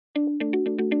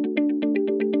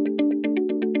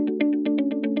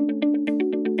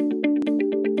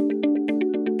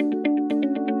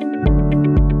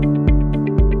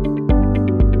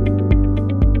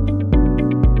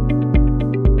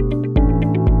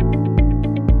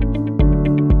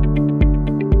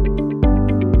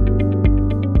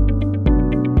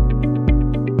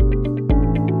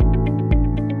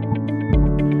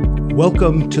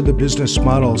Welcome to the Business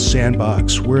Model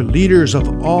Sandbox, where leaders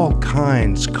of all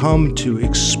kinds come to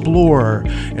explore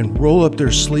and roll up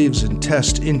their sleeves and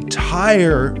test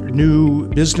entire new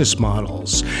business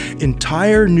models,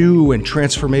 entire new and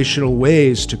transformational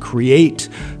ways to create,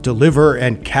 deliver,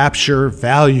 and capture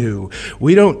value.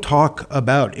 We don't talk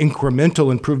about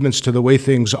incremental improvements to the way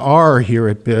things are here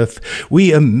at BIF.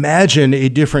 We imagine a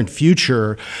different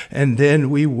future, and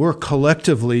then we work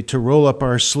collectively to roll up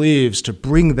our sleeves to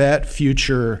bring that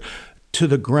future to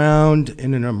the ground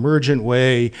in an emergent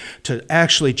way to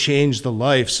actually change the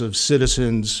lives of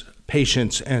citizens,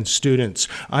 patients, and students.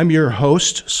 I'm your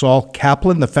host, Saul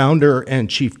Kaplan, the founder and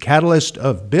chief catalyst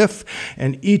of BIF,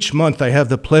 and each month I have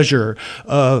the pleasure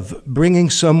of bringing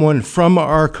someone from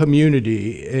our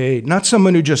community, not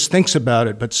someone who just thinks about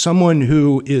it, but someone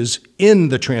who is in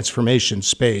the transformation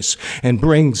space and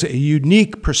brings a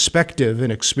unique perspective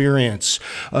and experience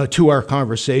to our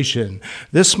conversation.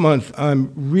 This month,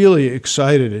 I'm really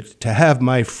excited to have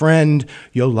my friend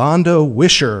Yolanda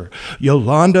Wisher.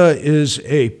 Yolanda is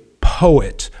a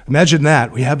poet. Imagine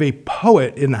that. We have a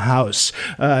poet in the house,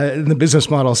 in the Business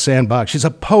Model Sandbox. She's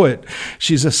a poet.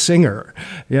 She's a singer.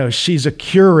 She's a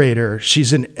curator.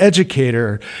 She's an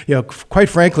educator. Quite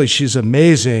frankly, she's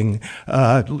amazing.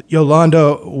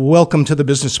 Yolanda, welcome to the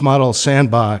Business Model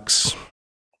Sandbox.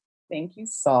 Thank you,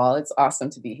 Saul. It's awesome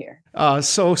to be here.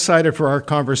 So excited for our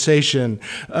conversation.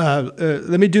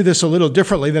 Let me do this a little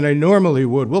differently than I normally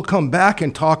would. We'll come back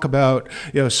and talk about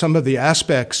some of the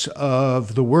aspects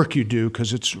of the work you do,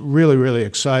 because it's really, really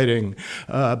exciting.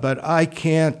 But I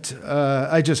can't,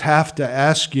 I just have to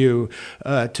ask you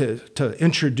to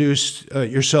introduce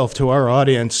yourself to our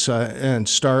audience and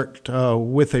start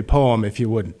with a poem, if you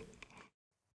would.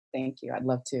 Thank you. I'd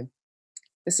love to.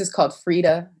 This is called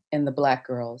Frida and the Black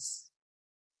Girls.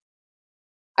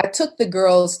 I took the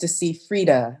girls to see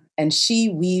Frida, and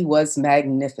we was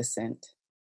magnificent.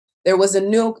 There was a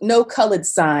no colored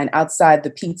sign outside the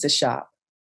pizza shop,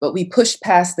 but we pushed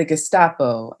past the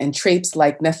Gestapo and traipsed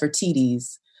like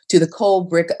Nefertiti's to the cold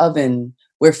brick oven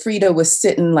where Frida was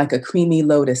sitting like a creamy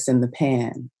lotus in the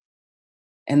pan.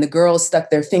 And the girls stuck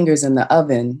their fingers in the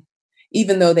oven,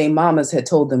 even though they mamas had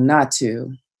told them not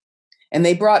to. And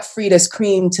they brought Frida's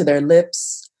cream to their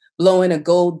lips, blowing a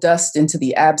gold dust into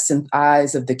the absent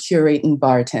eyes of the curating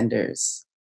bartenders.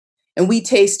 And we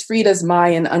taste Frida's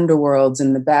Mayan underworlds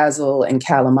in the basil and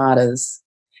calamatas.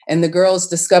 And the girls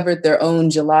discovered their own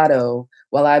gelato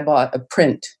while I bought a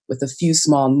print with a few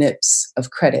small nips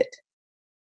of credit.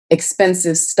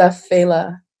 Expensive stuff,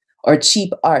 Fela, or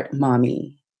cheap art,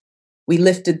 mommy? We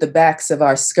lifted the backs of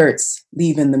our skirts,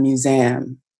 leaving the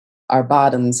museum, our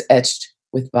bottoms etched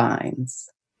with vines.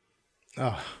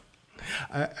 Oh,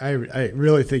 I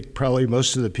really think probably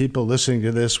most of the people listening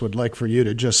to this would like for you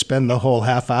to just spend the whole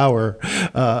half hour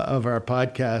of our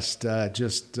podcast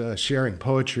just sharing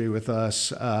poetry with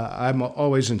us. I'm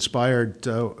always inspired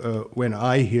when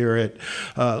I hear it.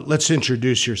 Let's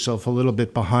introduce yourself a little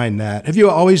bit behind that. Have you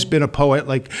always been a poet?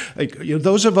 Like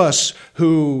those of us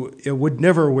who would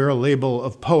never wear a label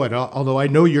of poet, although I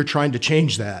know you're trying to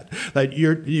change that. That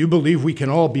you believe we can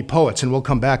all be poets, and we'll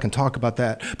come back and talk about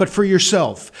that. But for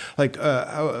yourself,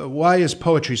 why is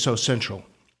poetry so central?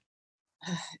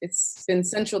 It's been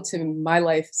central to my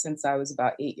life since I was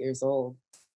about 8 years old.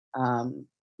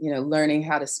 Learning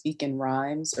how to speak in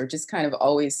rhymes, or just kind of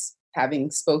always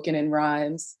having spoken in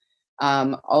rhymes,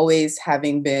 always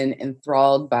having been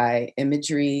enthralled by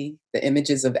imagery, the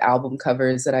images of album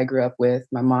covers that I grew up with.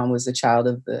 My mom was a child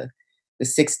of the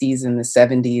 60s and the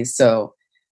 70s, so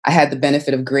I had the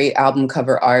benefit of great album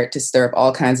cover art to stir up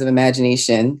all kinds of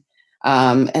imagination.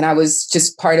 And I was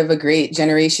just part of a great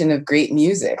generation of great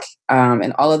music.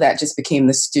 And all of that just became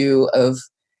the stew of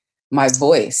my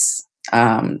voice.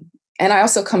 And I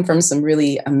also come from some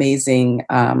really amazing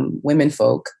women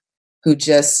folk who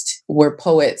just were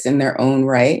poets in their own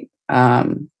right.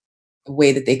 The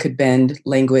way that they could bend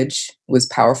language was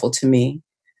powerful to me.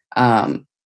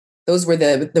 Those were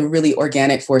the really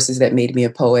organic forces that made me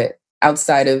a poet,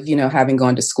 outside of, having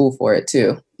gone to school for it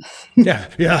too.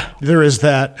 Yeah, there is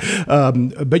that.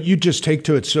 But you just take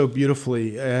to it so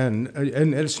beautifully. And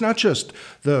it's not just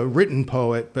the written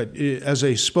poet, but as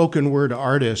a spoken word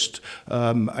artist,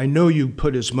 I know you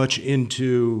put as much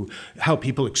into how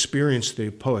people experience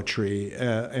the poetry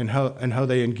and how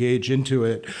they engage into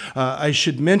it. I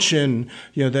should mention,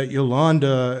 that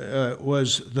Yolanda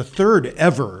was the third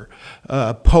ever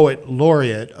poet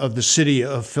laureate of the city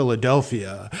of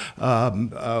Philadelphia.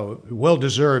 Well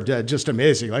deserved, just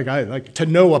amazing. like to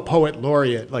know a poet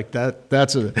laureate like that.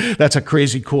 That's a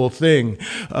crazy cool thing.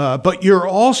 But you're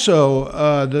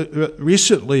also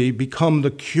recently become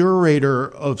the curator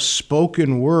of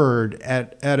spoken word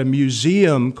at a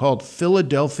museum called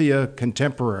Philadelphia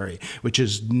Contemporary, which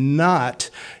is not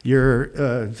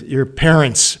your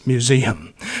parents'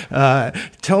 museum.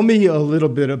 Tell me a little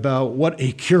bit about what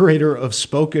a curator of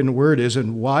spoken word is,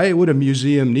 and why would a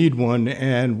museum need one,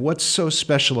 and what's so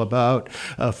special about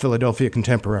Philadelphia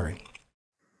Contemporary?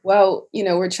 Well,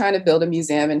 we're trying to build a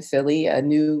museum in Philly, a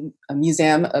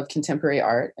museum of contemporary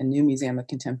art, a new museum of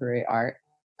contemporary art.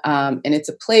 And it's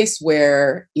a place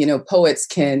where, poets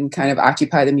can kind of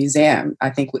occupy the museum. I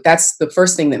think that's the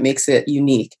first thing that makes it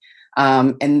unique.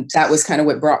 And that was kind of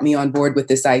what brought me on board with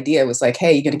this idea. It was like,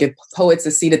 hey, you're going to give poets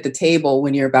a seat at the table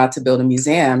when you're about to build a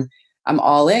museum. I'm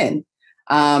all in.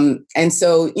 And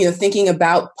so, thinking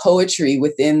about poetry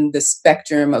within the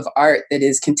spectrum of art that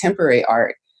is contemporary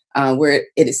art, where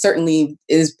it certainly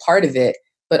is part of it,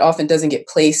 but often doesn't get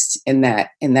placed in that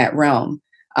realm,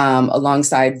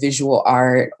 alongside visual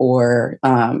art or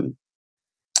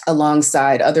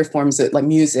alongside other forms of like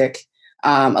music,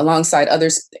 alongside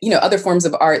others, other forms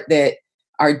of art that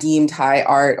are deemed high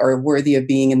art or worthy of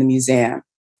being in the museum.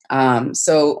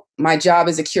 So my job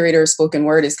as a curator of spoken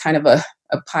word is kind of a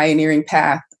pioneering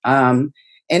path in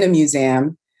a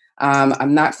museum.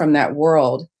 I'm not from that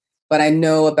world, but I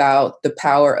know about the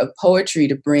power of poetry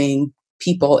to bring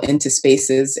people into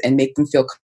spaces and make them feel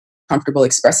comfortable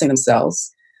expressing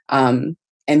themselves, and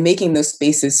making those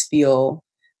spaces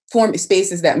form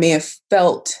spaces that may have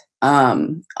felt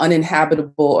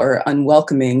uninhabitable or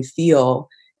unwelcoming, feel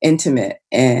intimate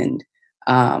and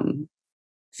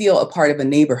feel a part of a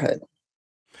neighborhood.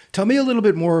 Tell me a little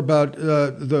bit more about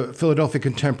the Philadelphia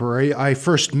Contemporary. I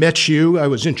first met you, I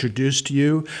was introduced to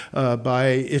you by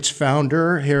its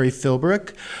founder, Harry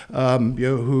Philbrick,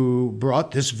 who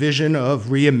brought this vision of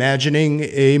reimagining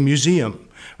a museum,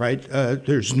 right?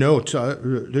 There's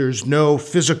no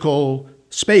physical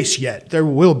space yet. There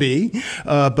will be,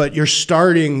 but you're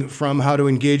starting from how to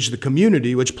engage the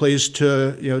community, which plays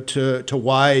to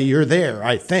why you're there,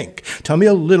 I think. Tell me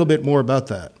a little bit more about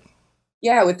that.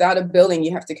 Yeah, without a building,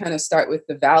 you have to kind of start with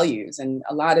the values. And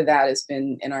a lot of that has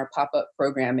been in our pop-up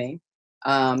programming,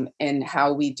 and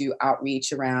how we do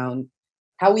outreach around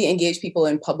how we engage people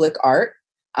in public art,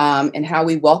 and how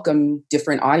we welcome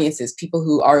different audiences, people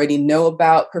who already know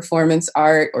about performance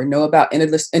art or know about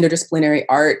interdisciplinary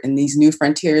art and these new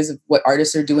frontiers of what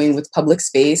artists are doing with public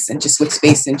space and just with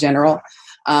space in general.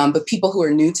 But people who are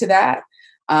new to that,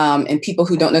 and people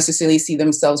who don't necessarily see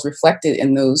themselves reflected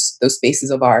in those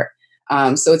spaces of art.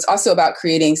 So it's also about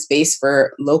creating space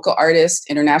for local artists,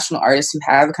 international artists who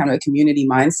have kind of a community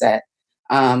mindset,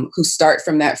 who start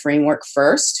from that framework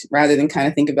first, rather than kind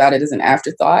of think about it as an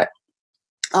afterthought.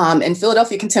 And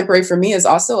Philadelphia Contemporary for me is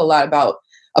also a lot about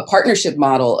a partnership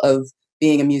model of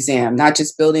being a museum, not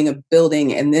just building a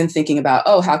building and then thinking about,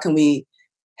 oh, how can we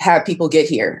have people get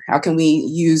here? How can we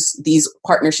use these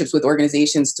partnerships with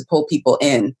organizations to pull people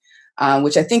in?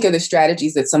 Which I think are the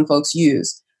strategies that some folks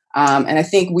use. And I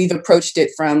think we've approached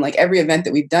it from like every event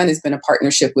that we've done has been a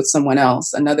partnership with someone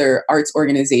else, another arts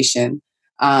organization,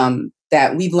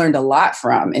 that we've learned a lot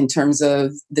from in terms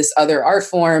of this other art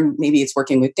form. Maybe it's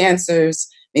working with dancers,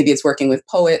 maybe it's working with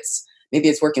poets, maybe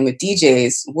it's working with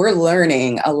DJs. We're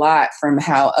learning a lot from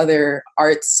how other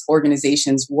arts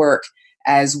organizations work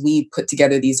as we put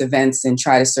together these events and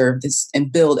try to serve this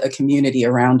and build a community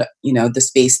around, the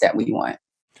space that we want.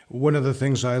 One of the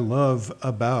things I love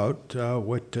about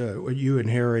what you and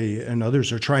Harry and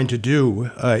others are trying to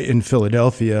do in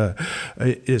Philadelphia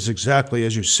is exactly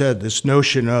as you said, this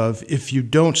notion of if you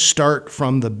don't start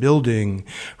from the building,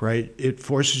 right, it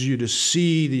forces you to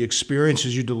see the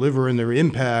experiences you deliver and their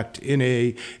impact in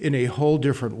a whole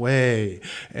different way.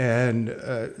 And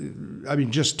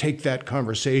just take that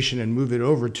conversation and move it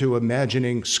over to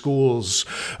imagining schools,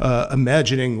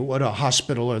 imagining what a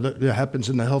hospital or that happens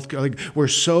in the healthcare. Like we're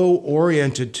so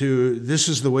oriented to this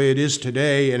is the way it is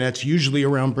today, and that's usually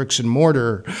around bricks and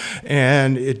mortar,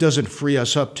 and it doesn't free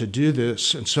us up to do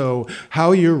this. And so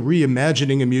how you're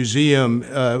reimagining a museum,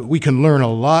 we can learn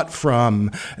a lot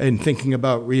from in thinking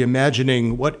about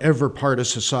reimagining whatever part of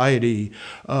society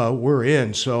we're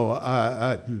in. So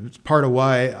it's part of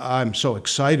why I'm so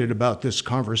excited about this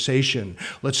conversation.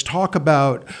 Let's talk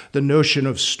about the notion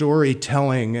of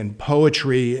storytelling and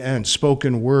poetry and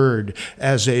spoken word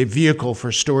as a vehicle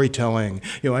for storytelling.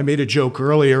 I made a joke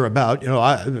earlier about,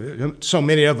 so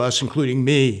many of us, including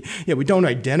me, we don't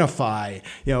identify,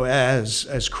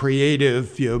 as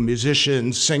creative,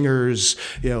 musicians, singers,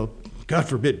 God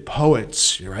forbid,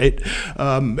 poets, right?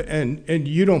 And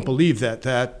you don't believe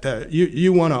that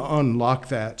you want to unlock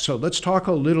that. So let's talk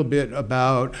a little bit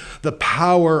about the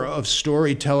power of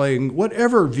storytelling,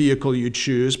 whatever vehicle you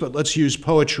choose, but let's use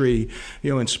poetry,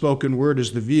 and spoken word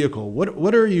as the vehicle.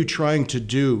 What are you trying to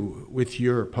do with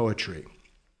your poetry?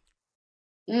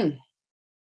 Mm.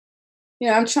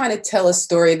 I'm trying to tell a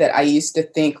story that I used to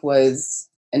think was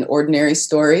an ordinary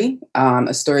story,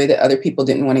 a story that other people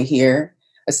didn't want to hear,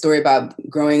 a story about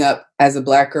growing up as a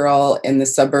Black girl in the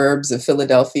suburbs of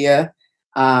Philadelphia.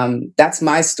 That's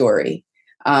my story.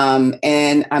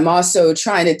 And I'm also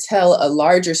trying to tell a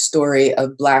larger story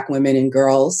of Black women and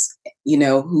girls,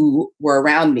 who were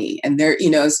around me. And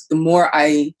the more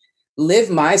I live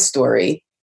my story,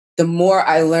 the more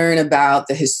I learn about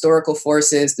the historical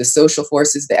forces, the social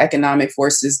forces, the economic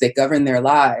forces that govern their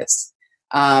lives,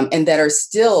 and that are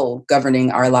still governing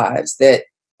our lives, that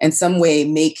in some way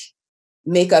make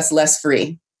us less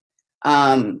free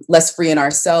in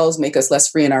ourselves, make us less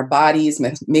free in our bodies,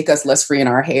 make us less free in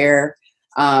our hair.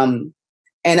 And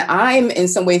I'm in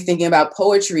some way thinking about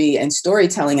poetry and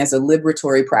storytelling as a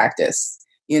liberatory practice,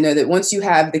 that once you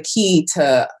have the key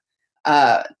to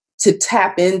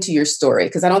tap into your story,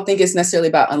 because I don't think it's necessarily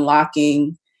about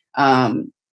unlocking.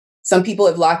 Some people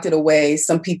have locked it away.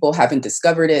 Some people haven't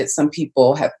discovered it. Some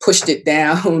people have pushed it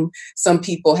down. Some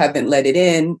people haven't let it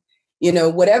in.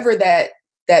 Whatever that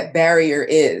barrier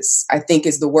is, I think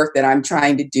is the work that I'm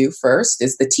trying to do first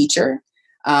as the teacher,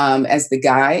 as the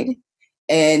guide.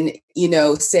 And,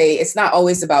 say it's not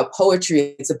always about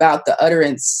poetry. It's about the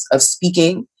utterance of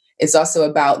speaking. It's also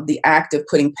about the act of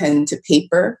putting pen to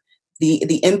paper.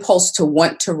 The impulse to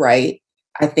want to write,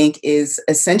 I think, is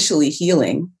essentially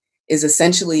healing, is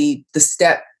essentially the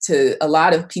step to a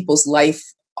lot of people's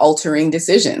life-altering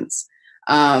decisions.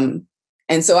 And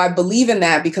so I believe in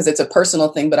that because it's a personal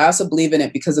thing, but I also believe in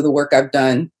it because of the work I've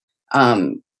done,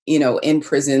 in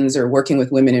prisons or working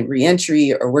with women in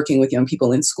reentry or working with young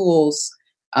people in schools,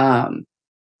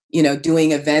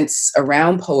 doing events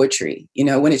around poetry,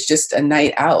 when it's just a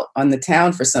night out on the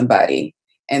town for somebody,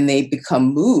 and they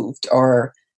become moved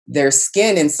or their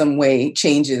skin in some way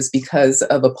changes because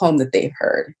of a poem that they've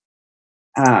heard.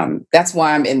 That's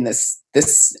why I'm in this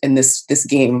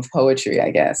game of poetry,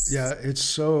 I guess. Yeah, it's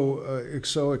so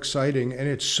exciting, and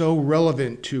it's so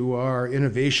relevant to our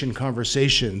innovation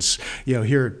conversations.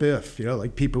 Here at BIF,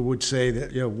 like people would say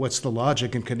that, what's the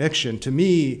logic and connection? To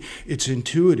me, it's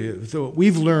intuitive. What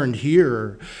we've learned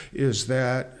here is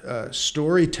that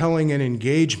storytelling and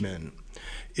engagement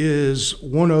is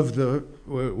one of the,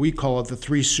 we call it the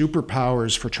three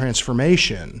superpowers for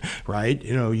transformation, right?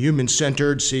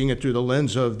 Human-centered, seeing it through the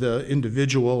lens of the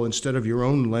individual instead of your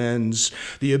own lens,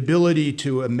 the ability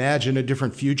to imagine a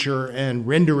different future and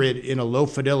render it in a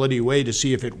low-fidelity way to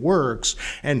see if it works,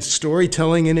 and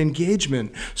storytelling and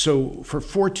engagement. So for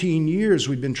 14 years,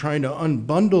 we've been trying to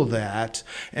unbundle that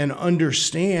and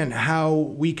understand how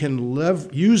we can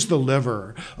use the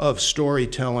lever of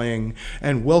storytelling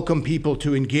and welcome people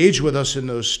to engage with us in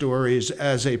those stories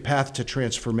as a path to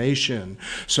transformation.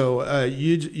 So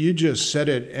you just said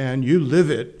it, and you live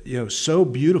it, so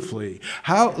beautifully.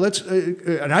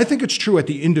 And I think it's true at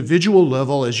the individual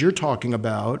level, as you're talking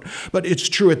about, but it's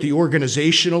true at the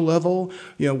organizational level.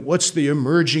 What's the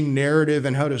emerging narrative,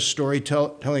 and how does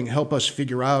storytelling help us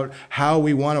figure out how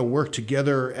we want to work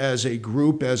together as a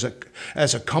group, as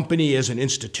a company, as an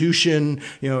institution,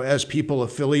 as people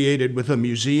affiliated with a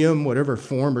museum, whatever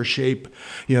form or shape,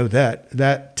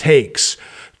 that takes.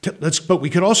 But we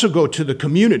could also go to the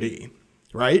community,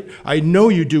 right? I know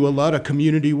you do a lot of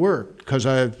community work because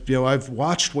I've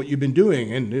watched what you've been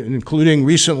doing, and including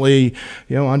recently,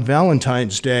 on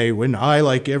Valentine's Day, when I,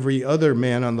 like every other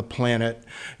man on the planet,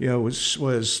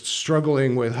 was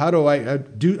struggling with how do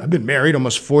I've been married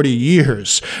almost 40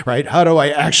 years, right? How do I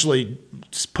actually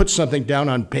put something down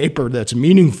on paper that's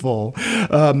meaningful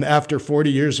after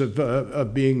 40 years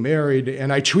of being married?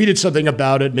 And I tweeted something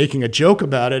about it, making a joke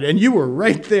about it, and you were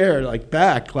right there, like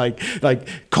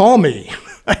call me.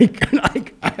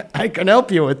 I can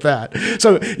help you with that.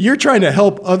 So you're trying to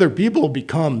help other people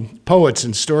become poets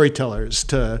and storytellers,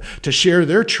 to share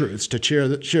their truths,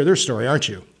 to share their story, aren't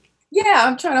you? Yeah,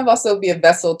 I'm trying to also be a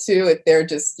vessel too, if they're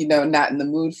just, not in the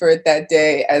mood for it that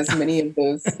day, as many of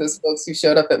those folks who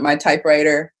showed up at my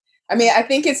typewriter. I mean, I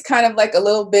think it's kind of like a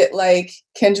little bit like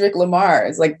Kendrick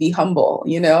Lamar's, like, be humble,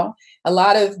 A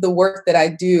lot of the work that I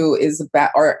do is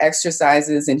about our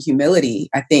exercises in humility,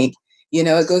 I think.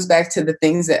 It goes back to the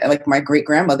things that, like, my great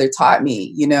grandmother taught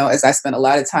me, as I spent a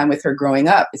lot of time with her growing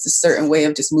up. It's a certain way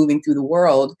of just moving through the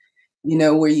world,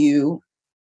 where you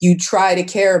you try to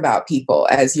care about people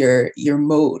as your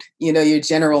mode, your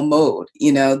general mode,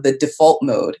 the default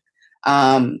mode.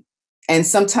 And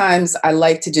sometimes I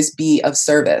like to just be of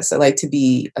service. I like to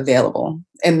be available.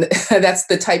 And that's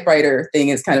the typewriter thing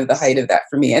is kind of the height of that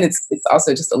for me. And it's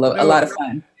also just a lot of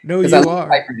fun. No, because I you love are.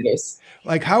 typewriters.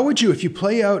 Like, how would you, if you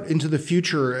play out into the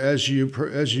future as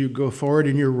you go forward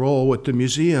in your role with the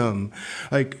museum,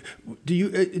 like, do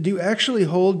you actually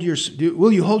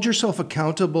will you hold yourself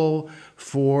accountable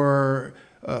for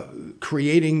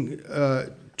creating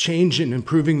change and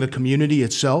improving the community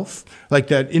itself? Like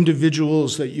that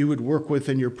individuals that you would work with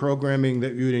in your programming,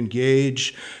 that you would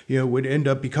engage, would end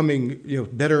up becoming,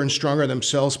 better and stronger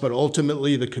themselves, but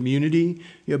ultimately the community,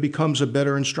 becomes a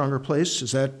better and stronger place.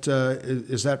 Is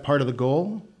that part of the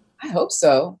goal? I hope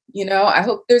so. I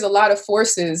hope there's a lot of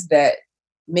forces that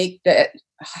make that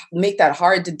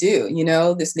hard to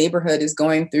do. This neighborhood is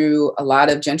going through a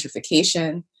lot of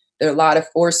gentrification. There are a lot of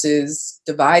forces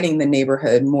dividing the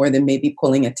neighborhood more than maybe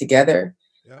pulling it together.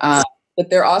 Yeah.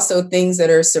 But there are also things that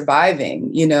are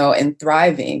surviving, and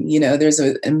thriving. There's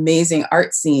an amazing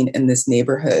art scene in this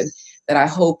neighborhood that I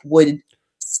hope would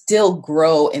still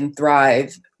grow and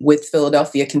thrive with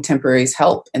Philadelphia Contemporaries'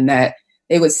 help, and that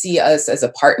they would see us as a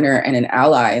partner and an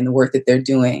ally in the work that they're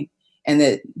doing, and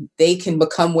that they can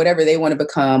become whatever they want to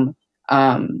become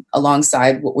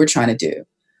alongside what we're trying to do.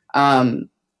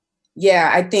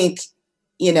 Yeah, I think,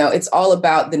 it's all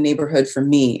about the neighborhood for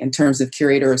me in terms of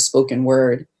curator of spoken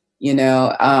word.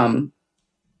 That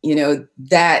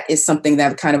is something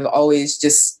that I've kind of always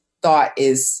just thought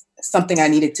is something I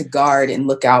needed to guard and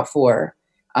look out for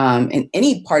in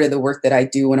any part of the work that I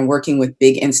do when I'm working with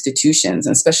big institutions,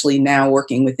 and especially now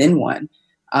working within one.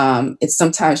 It's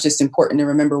sometimes just important to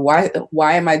remember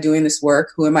why am I doing this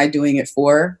work? Who am I doing it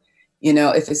for?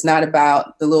 If it's not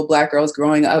about the little Black girls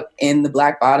growing up in the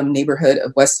Black Bottom neighborhood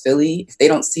of West Philly, if they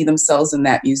don't see themselves in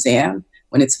that museum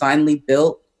when it's finally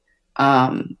built,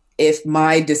 if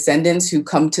my descendants who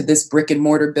come to this brick and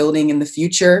mortar building in the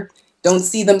future don't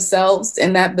see themselves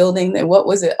in that building, then what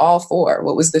was it all for?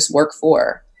 What was this work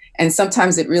for? And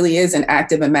sometimes it really is an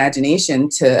active imagination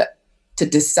to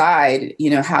decide,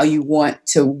 how you want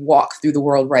to walk through the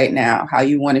world right now, how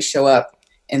you want to show up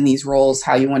in these roles,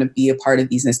 how you want to be a part of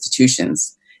these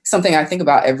institutions. Something I think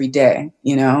about every day,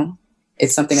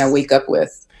 It's something I wake up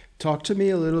with. Talk to me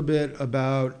a little bit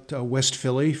about West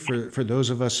Philly for those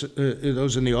of us,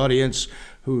 those in the audience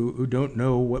who don't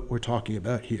know what we're talking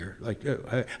about here. Like,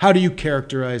 how do you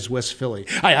characterize West Philly?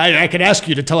 I could ask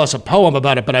you to tell us a poem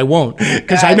about it, but I won't,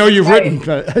 because I know you've written.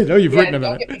 I know you've written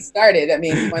about it. Don't get me started. I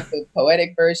mean, you want the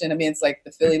poetic version? I mean, it's like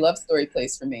the Philly love story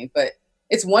place for me, but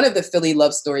it's one of the Philly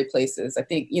love story places. I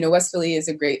think, West Philly is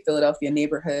a great Philadelphia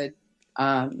neighborhood.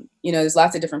 There's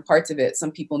lots of different parts of it.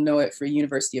 Some people know it for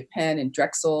University of Penn and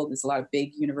Drexel. There's a lot of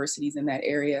big universities in that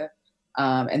area.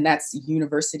 And that's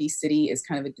University City is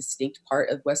kind of a distinct part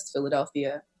of West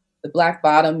Philadelphia. The Black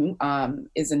Bottom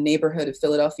is a neighborhood of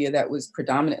Philadelphia that was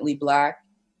predominantly Black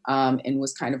and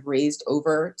was kind of raised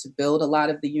over to build a lot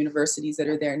of the universities that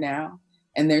are there now.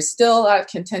 And there's still a lot of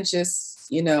contentious,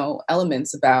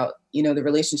 elements about, the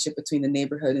relationship between the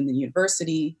neighborhood and the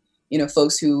university,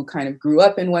 folks who kind of grew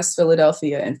up in West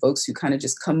Philadelphia and folks who kind of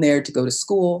just come there to go to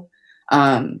school.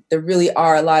 There really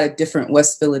are a lot of different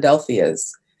West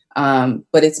Philadelphias,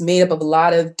 but it's made up of a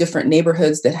lot of different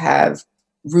neighborhoods that have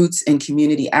roots in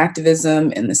community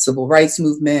activism and the civil rights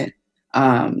movement,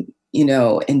 in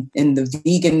the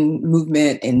vegan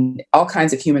movement and all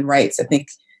kinds of human rights. I think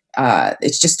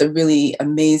it's just a really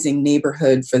amazing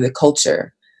neighborhood for the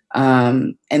culture.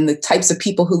 And the types of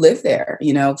people who live there,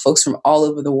 folks from all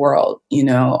over the world,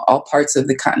 all parts of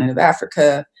the continent of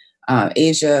Africa,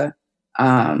 Asia,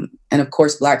 and of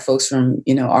course, Black folks from,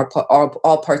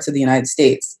 all parts of the United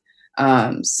States.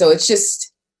 So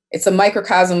it's a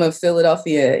microcosm of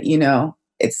Philadelphia,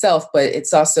 itself, but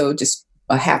it's also just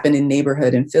a happening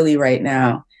neighborhood in Philly right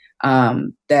now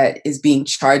that is being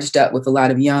charged up with a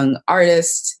lot of young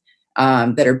artists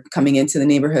that are coming into the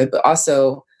neighborhood, but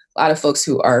also a lot of folks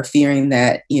who are fearing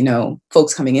that,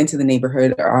 folks coming into the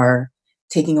neighborhood are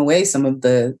taking away some of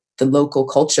the local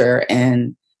culture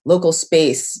and local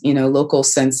space, local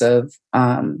sense of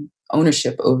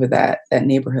ownership over that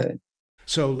neighborhood.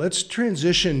 So let's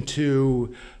transition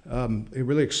to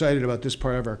really excited about this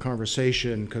part of our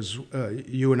conversation because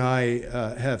you and I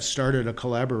have started a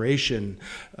collaboration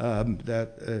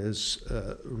that is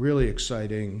really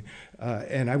exciting.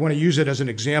 And I want to use it as an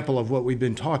example of what we've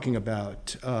been talking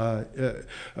about.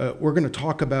 We're going to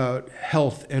talk about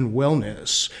health and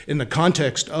wellness in the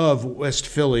context of West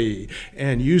Philly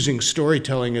and using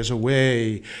storytelling as a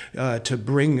way to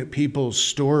bring people's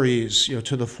stories,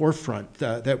 to the forefront,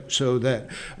 so that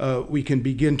we can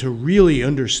begin to really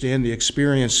understand the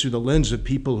experience through the lens of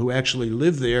people who actually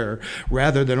live there,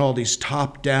 rather than all these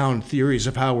top-down theories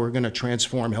of how we're going to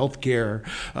transform healthcare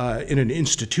in an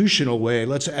institutional way.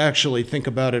 Let's actually think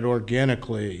about it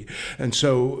organically. And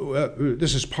so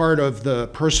this is part of the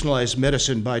Personalized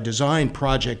Medicine by Design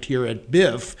project here at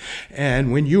BIF.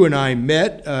 And when you and I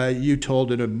met, you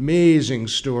told an amazing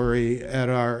story at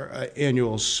our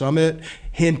annual summit.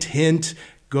 Hint, hint.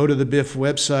 Go to the BIF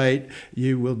website.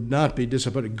 You will not be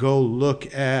disappointed. Go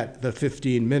look at the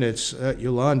 15 minutes.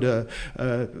 Yolanda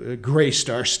graced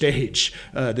our stage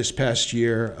this past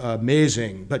year.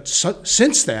 Amazing. But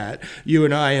since that, you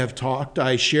and I have talked.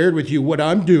 I shared with you what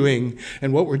I'm doing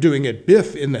and what we're doing at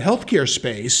BIF in the healthcare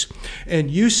space.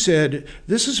 And you said,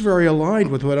 this is very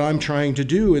aligned with what I'm trying to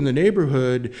do in the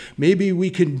neighborhood. Maybe we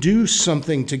can do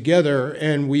something together,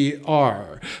 and we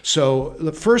are. So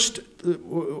the first,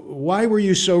 why were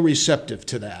you so receptive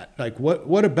to that? Like,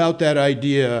 what about that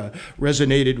idea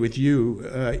resonated with you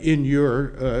in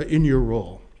your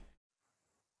role?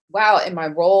 Wow, in my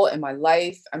role, in my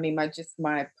life, I mean,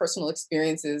 my personal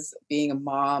experiences being a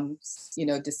mom,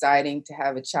 deciding to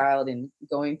have a child and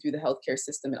going through the healthcare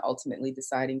system and ultimately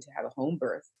deciding to have a home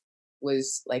birth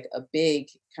was like a big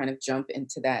kind of jump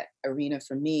into that arena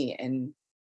for me, and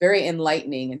very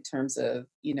enlightening in terms of,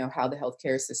 how the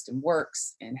healthcare system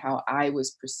works and how I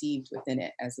was perceived within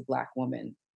it as a Black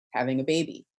woman having a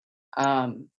baby.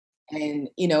 And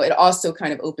it also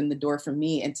kind of opened the door for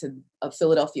me into a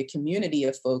Philadelphia community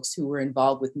of folks who were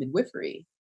involved with midwifery,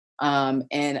 and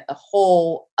a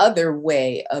whole other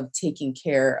way of taking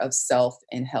care of self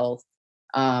and health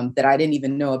that I didn't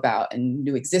even know about and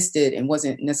knew existed and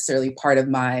wasn't necessarily part of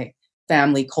my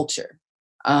family culture.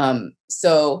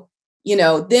 So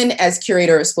then as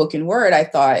curator of spoken word, I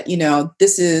thought,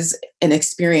 this is an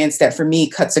experience that for me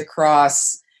cuts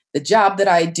across the job that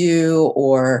I do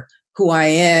or who I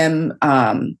am.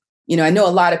 I know a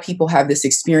lot of people have this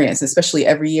experience, especially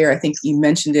every year. I think you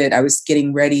mentioned it. I was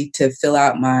getting ready to fill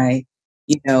out my,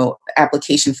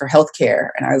 application for healthcare.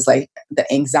 And I was like, the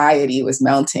anxiety was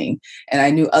mounting. And I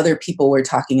knew other people were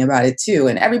talking about it too.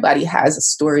 And everybody has a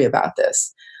story about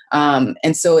this.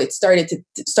 And so it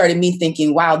started me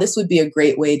thinking, wow, this would be a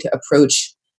great way to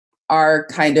approach our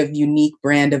kind of unique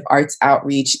brand of arts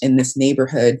outreach in this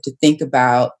neighborhood, to think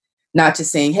about not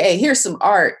just saying, hey, here's some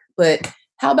art, but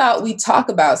how about we talk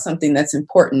about something that's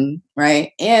important,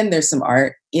 right? And there's some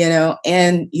art,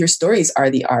 and your stories are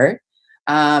the art.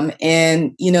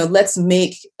 And let's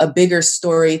make a bigger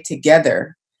story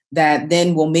together that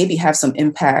then will maybe have some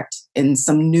impact in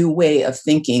some new way of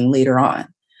thinking later on.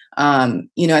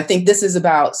 I think this is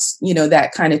about,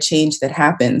 that kind of change that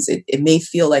happens. It may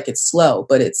feel like it's slow,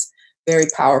 but it's very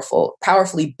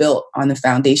powerfully built on the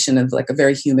foundation of like a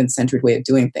very human-centered way of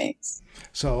doing things.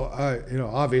 So,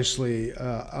 obviously,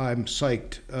 I'm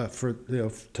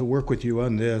psyched to work with you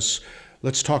on this.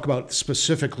 Let's talk about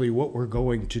specifically what we're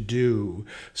going to do.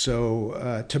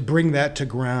 So to bring that to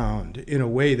ground in a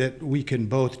way that we can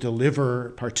both deliver,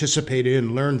 participate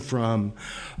in, learn from,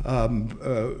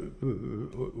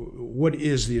 what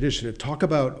is the initiative? Talk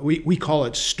about, we call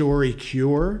it Story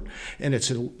Cure, and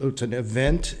it's an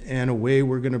event and a way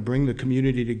we're going to bring the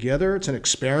community together. It's an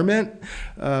experiment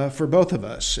for both of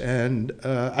us, and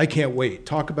I can't wait.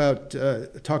 Talk about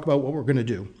what we're going to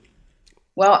do.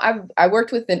 Well, I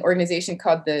worked with an organization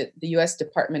called the U.S.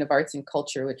 Department of Arts and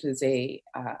Culture, which is a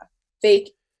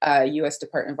fake U.S.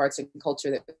 Department of Arts and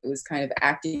Culture that was kind of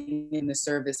acting in the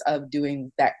service of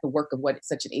doing the work of what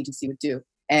such an agency would do.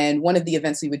 And one of the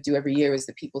events we would do every year was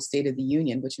the People's State of the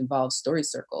Union, which involved story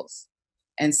circles.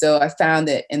 And so I found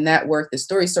that in that work, the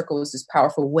story circle was this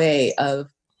powerful way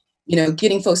of,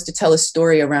 getting folks to tell a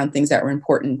story around things that were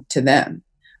important to them.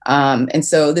 And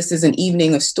so this is an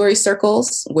evening of story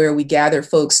circles where we gather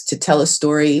folks to tell a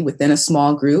story within a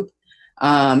small group.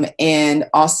 And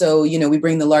also, we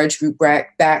bring the large group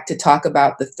back to talk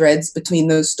about the threads between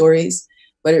those stories.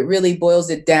 But it really boils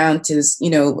it down to,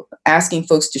 asking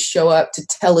folks to show up to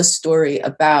tell a story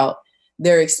about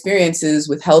their experiences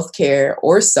with healthcare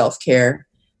or self-care.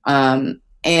 And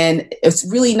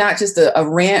it's really not just a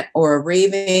rant or a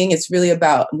raving. It's really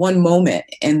about one moment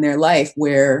in their life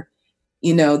where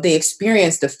they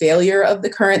experience the failure of the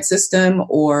current system,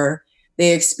 or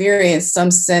they experience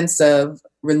some sense of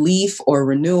relief or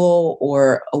renewal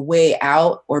or a way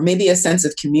out, or maybe a sense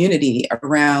of community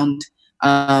around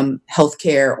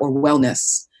healthcare or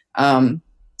wellness.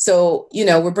 So,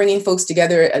 we're bringing folks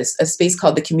together at a space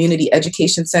called the Community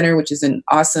Education Center, which is an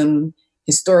awesome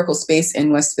historical space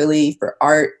in West Philly for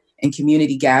art and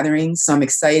community gatherings. So I'm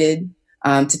excited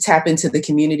to tap into the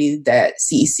community that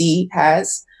CEC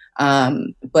has,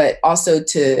 but also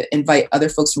to invite other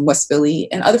folks from West Philly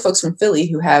and other folks from Philly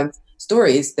who have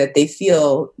stories that they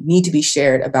feel need to be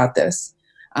shared about this.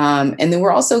 And then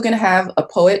we're also going to have a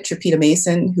poet, Tripita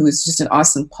Mason, who is just an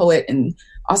awesome poet and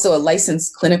also a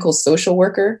licensed clinical social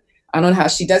worker. I don't know how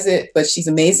she does it, but she's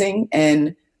amazing.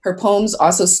 And her poems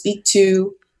also speak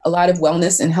to a lot of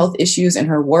wellness and health issues in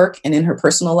her work and in her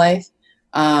personal life.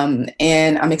 And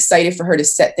I'm excited for her to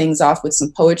set things off with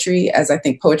some poetry, as I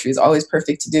think poetry is always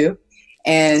perfect to do.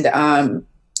 And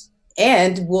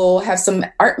we'll have some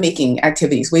art making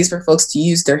activities, ways for folks to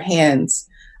use their hands,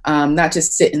 not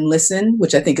just sit and listen,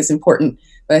 which I think is important.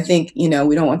 But I think, we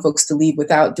don't want folks to leave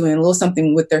without doing a little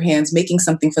something with their hands, making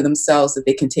something for themselves that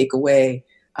they can take away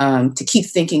to keep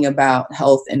thinking about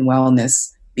health and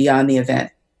wellness beyond the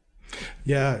event.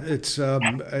 Yeah, it's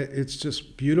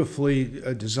just beautifully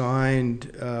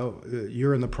designed.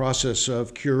 You're in the process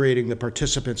of curating the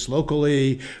participants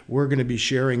locally. We're going to be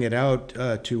sharing it out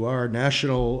to our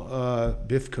national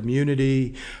BIF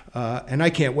community, and I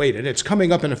can't wait. And it's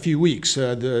coming up in a few weeks.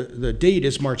 The date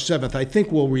is March 7th. I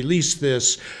think we'll release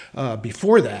this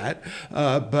before that,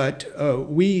 but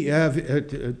we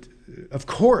have. Of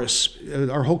course,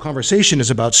 our whole conversation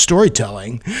is about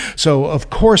storytelling. So, of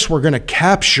course, we're going to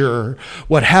capture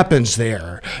what happens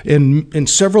there in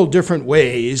several different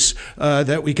ways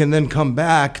that we can then come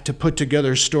back to put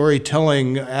together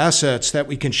storytelling assets that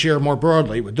we can share more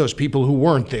broadly with those people who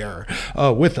weren't there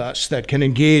with us, that can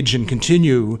engage and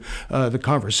continue the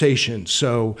conversation.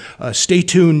 So stay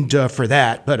tuned for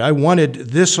that. But I wanted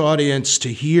this audience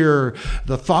to hear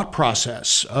the thought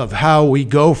process of how we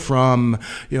go from,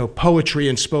 poetry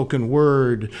and spoken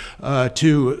word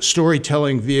to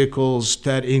storytelling vehicles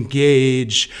that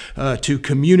engage, to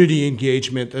community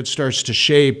engagement that starts to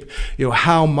shape,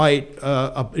 how might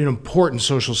an important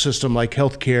social system like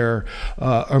healthcare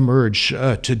emerge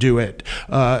to do it.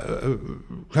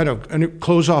 Kind of any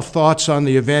close off thoughts on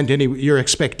the event, your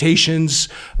expectations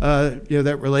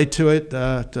that relate to it.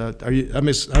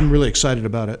 I'm really excited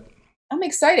about it. I'm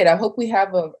excited. I hope we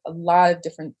have a lot of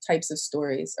different types of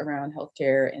stories around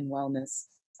healthcare and wellness.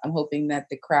 I'm hoping that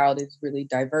the crowd is really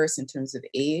diverse in terms of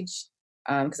age,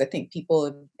 because I think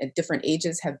people at different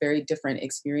ages have very different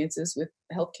experiences with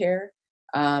healthcare.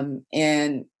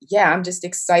 And yeah, I'm just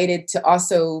excited to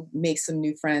also make some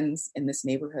new friends in this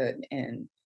neighborhood, and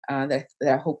that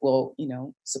I hope will,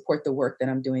 support the work that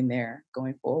I'm doing there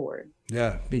going forward.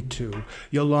 Yeah, me too.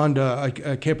 Yolanda,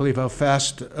 I can't believe how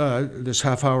fast this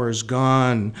half hour is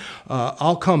gone.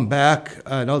 I'll come back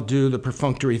and I'll do the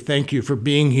perfunctory thank you for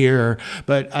being here,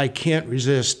 but I can't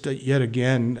resist yet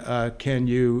again. Can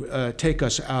you take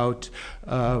us out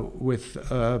with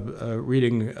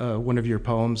reading one of your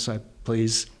poems,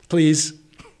 please? Please.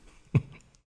 Of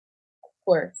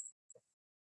course.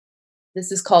 This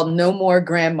is called No More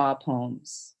Grandma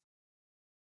Poems.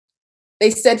 They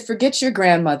said, forget your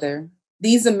grandmother.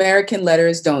 These American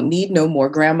letters don't need no more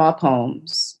grandma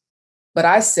poems. But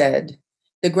I said,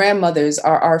 the grandmothers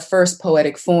are our first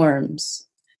poetic forms.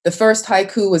 The first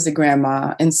haiku was a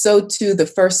grandma, and so too the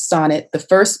first sonnet, the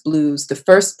first blues, the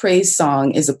first praise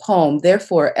song is a poem.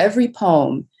 Therefore, every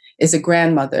poem is a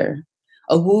grandmother,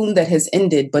 a womb that has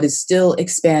ended but is still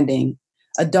expanding,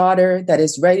 a daughter that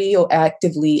is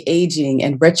radioactively aging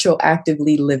and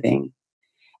retroactively living.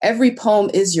 Every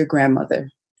poem is your grandmother.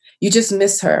 You just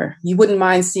miss her. You wouldn't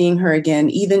mind seeing her again,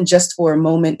 even just for a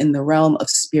moment in the realm of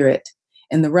spirit,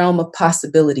 in the realm of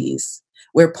possibilities,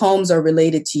 where poems are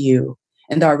related to you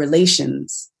and our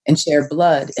relations and share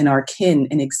blood and are kin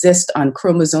and exist on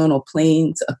chromosomal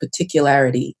planes of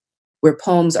particularity, where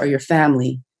poems are your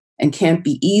family and can't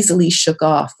be easily shook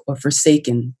off or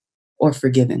forsaken or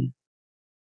forgiven.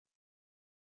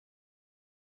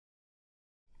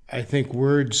 I think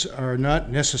words are not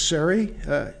necessary.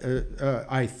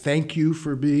 I thank you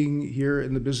for being here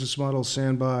in the Business Model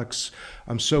Sandbox.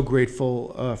 I'm so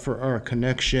grateful for our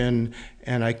connection,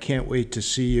 and I can't wait to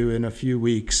see you in a few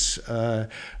weeks to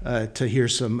hear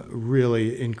some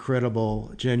really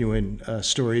incredible, genuine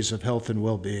stories of health and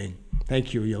well-being.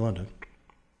 Thank you, Yolanda.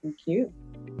 Thank you.